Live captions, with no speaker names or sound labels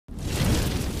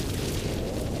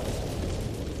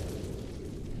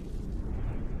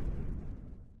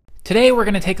Today we're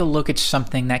going to take a look at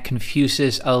something that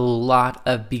confuses a lot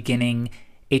of beginning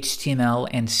HTML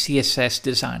and CSS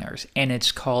designers, and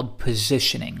it's called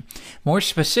positioning. More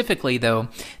specifically though,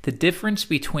 the difference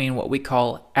between what we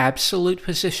call absolute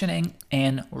positioning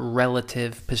and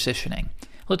relative positioning.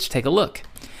 Let's take a look.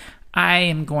 I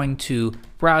am going to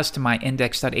browse to my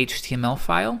index.html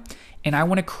file, and I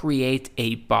want to create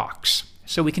a box.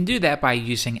 So we can do that by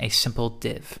using a simple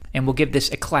div, and we'll give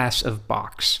this a class of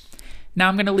box. Now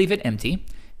I'm going to leave it empty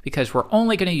because we're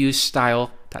only going to use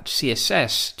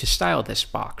style.css to style this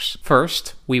box.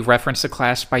 First, we reference the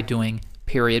class by doing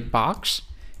period box,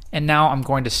 and now I'm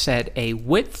going to set a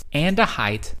width and a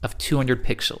height of 200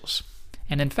 pixels.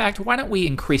 And in fact, why don't we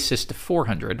increase this to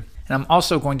 400? And I'm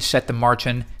also going to set the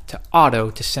margin to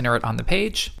auto to center it on the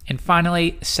page. And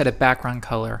finally, set a background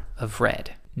color of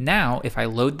red. Now, if I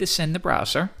load this in the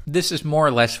browser, this is more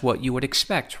or less what you would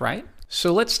expect, right?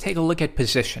 So let's take a look at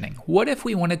positioning. What if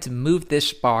we wanted to move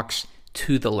this box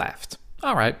to the left?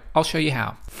 All right, I'll show you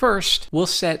how. First, we'll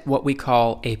set what we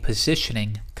call a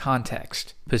positioning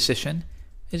context. Position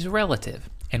is relative.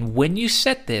 And when you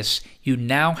set this, you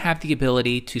now have the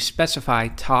ability to specify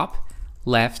top,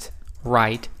 left,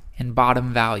 right, and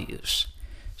bottom values.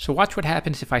 So watch what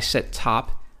happens if I set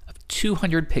top of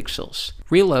 200 pixels.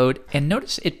 Reload, and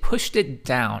notice it pushed it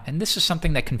down. And this is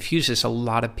something that confuses a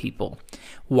lot of people.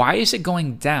 Why is it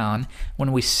going down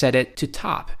when we set it to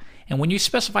top? And when you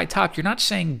specify top, you're not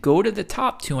saying go to the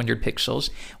top 200 pixels.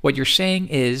 What you're saying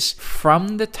is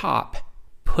from the top,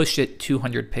 push it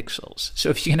 200 pixels. So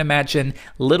if you can imagine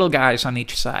little guys on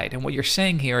each side, and what you're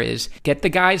saying here is get the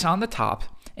guys on the top,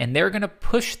 and they're going to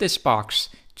push this box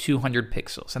 200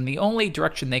 pixels. And the only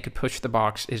direction they could push the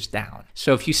box is down.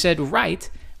 So if you said right,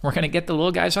 we're going to get the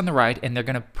little guys on the right, and they're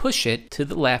going to push it to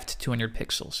the left 200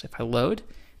 pixels. If I load,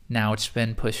 now it's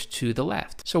been pushed to the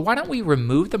left. So why don't we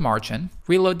remove the margin,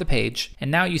 reload the page, and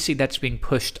now you see that's being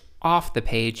pushed off the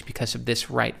page because of this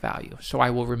right value. So I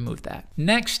will remove that.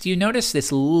 Next, you notice this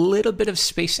little bit of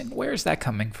spacing. Where is that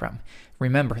coming from?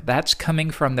 Remember, that's coming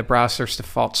from the browser's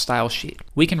default style sheet.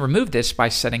 We can remove this by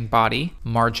setting body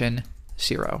margin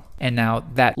 0. And now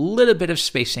that little bit of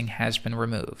spacing has been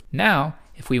removed. Now,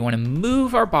 if we want to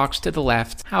move our box to the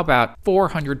left, how about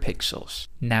 400 pixels?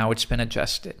 Now it's been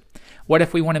adjusted. What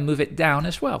if we want to move it down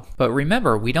as well? But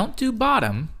remember, we don't do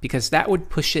bottom because that would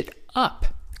push it up,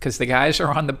 because the guys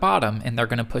are on the bottom and they're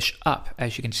going to push up,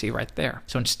 as you can see right there.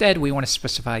 So instead, we want to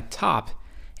specify top,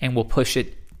 and we'll push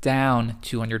it down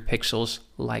 200 pixels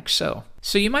like so.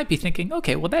 So you might be thinking,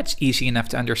 okay, well that's easy enough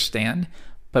to understand,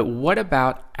 but what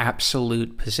about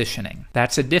absolute positioning?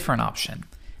 That's a different option.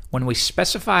 When we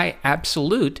specify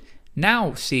absolute,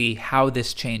 now see how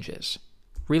this changes.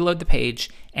 Reload the page,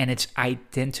 and it's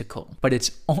identical, but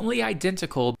it's only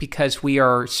identical because we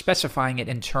are specifying it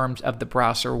in terms of the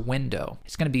browser window.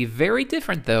 It's going to be very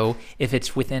different though if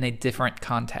it's within a different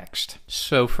context.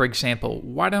 So for example,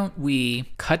 why don't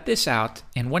we cut this out,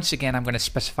 and once again I'm going to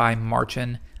specify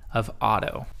margin of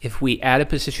auto. If we add a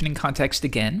positioning context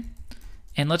again,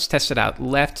 and let's test it out,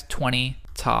 left 20,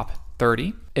 top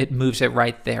 30, it moves it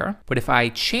right there. But if I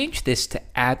change this to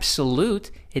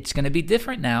absolute, it's going to be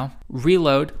different now.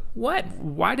 Reload. What?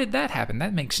 Why did that happen?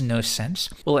 That makes no sense.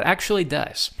 Well, it actually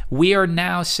does. We are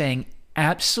now saying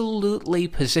absolutely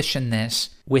position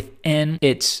this within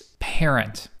its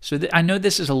parent. So I know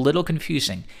this is a little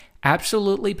confusing.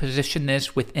 Absolutely position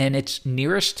this within its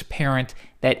nearest parent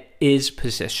that is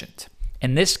positioned.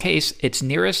 In this case, its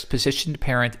nearest positioned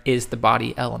parent is the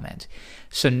body element.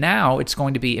 So now it's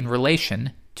going to be in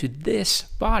relation to this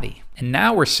body. And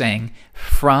now we're saying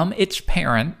from its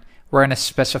parent, we're going to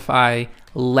specify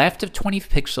left of 20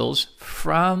 pixels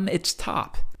from its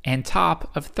top and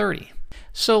top of 30.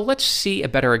 So let's see a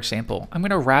better example. I'm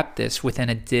going to wrap this within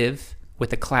a div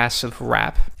with a class of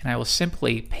wrap, and I will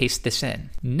simply paste this in.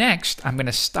 Next, I'm going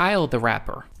to style the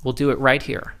wrapper. We'll do it right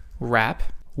here. Wrap,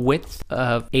 width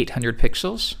of 800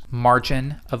 pixels,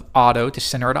 margin of auto to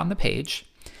center it on the page.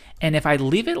 And if I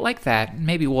leave it like that,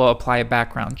 maybe we'll apply a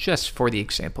background just for the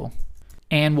example.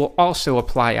 And we'll also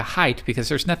apply a height because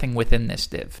there's nothing within this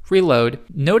div. Reload.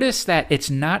 Notice that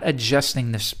it's not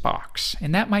adjusting this box,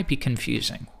 and that might be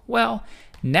confusing. Well,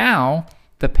 now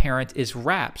the parent is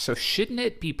wrap, so shouldn't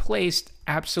it be placed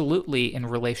absolutely in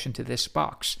relation to this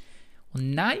box? Well,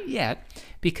 not yet,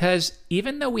 because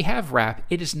even though we have wrap,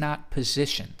 it is not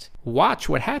positioned. Watch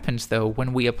what happens though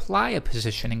when we apply a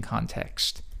positioning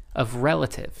context of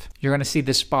relative. You're going to see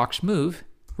this box move,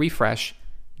 refresh.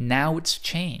 Now it's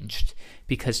changed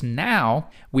because now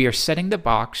we are setting the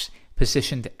box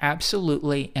positioned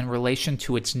absolutely in relation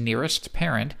to its nearest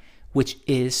parent, which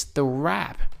is the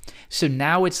wrap. So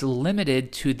now it's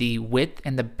limited to the width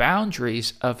and the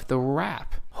boundaries of the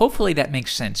wrap. Hopefully that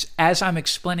makes sense. As I'm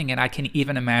explaining it, I can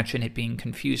even imagine it being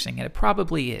confusing, and it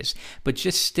probably is, but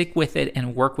just stick with it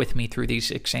and work with me through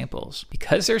these examples.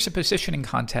 Because there's a positioning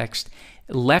context,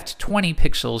 left 20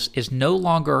 pixels is no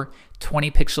longer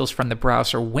 20 pixels from the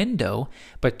browser window,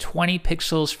 but 20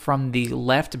 pixels from the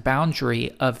left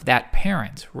boundary of that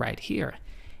parent right here.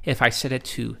 If I set it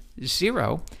to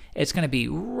 0, it's going to be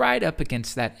right up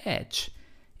against that edge.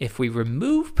 If we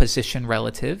remove position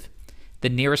relative, the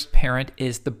nearest parent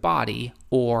is the body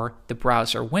or the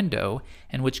browser window,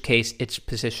 in which case it's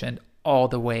positioned all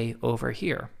the way over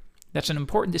here. That's an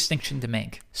important distinction to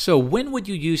make. So when would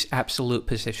you use absolute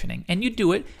positioning? And you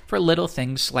do it for little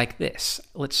things like this.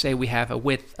 Let's say we have a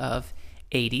width of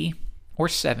 80 or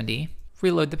 70.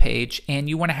 Reload the page, and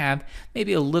you want to have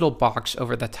maybe a little box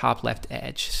over the top left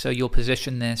edge. So you'll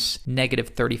position this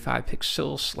 -35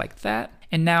 pixels like that.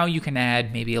 And now you can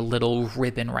add maybe a little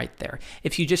ribbon right there.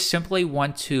 If you just simply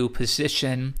want to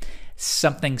position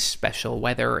something special,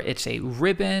 whether it's a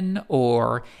ribbon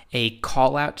or a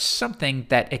call out, something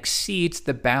that exceeds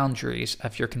the boundaries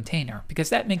of your container,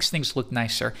 because that makes things look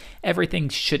nicer. Everything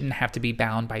shouldn't have to be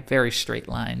bound by very straight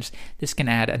lines. This can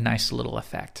add a nice little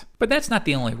effect. But that's not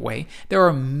the only way. There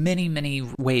are many, many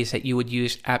ways that you would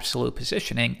use absolute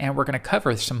positioning, and we're going to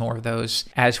cover some more of those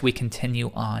as we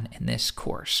continue on in this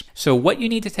course. So what you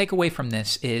need to take away from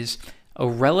this is a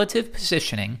relative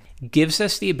positioning gives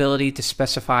us the ability to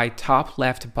specify top,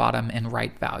 left, bottom, and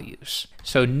right values.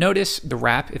 So notice the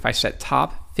wrap, if I set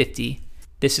top 50,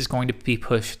 this is going to be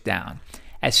pushed down.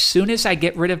 As soon as I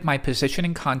get rid of my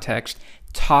positioning context,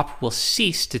 top will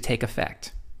cease to take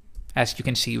effect, as you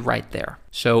can see right there.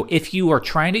 So if you are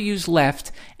trying to use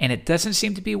left and it doesn't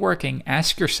seem to be working,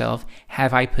 ask yourself,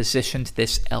 have I positioned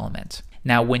this element?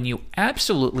 Now, when you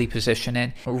absolutely position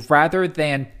it, rather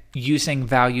than using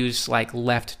values like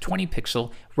left 20 pixel,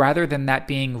 rather than that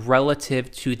being relative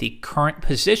to the current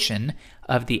position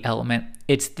of the element,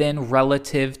 it's then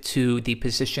relative to the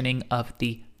positioning of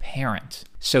the parent.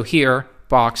 So here,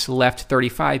 box left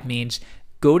 35 means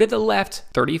go to the left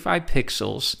 35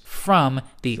 pixels from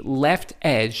the left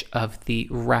edge of the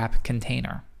wrap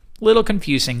container. Little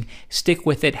confusing. Stick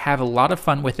with it. Have a lot of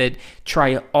fun with it.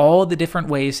 Try all the different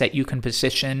ways that you can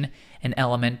position an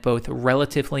element, both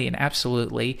relatively and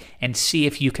absolutely, and see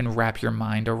if you can wrap your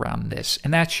mind around this.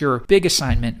 And that's your big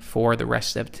assignment for the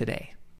rest of today.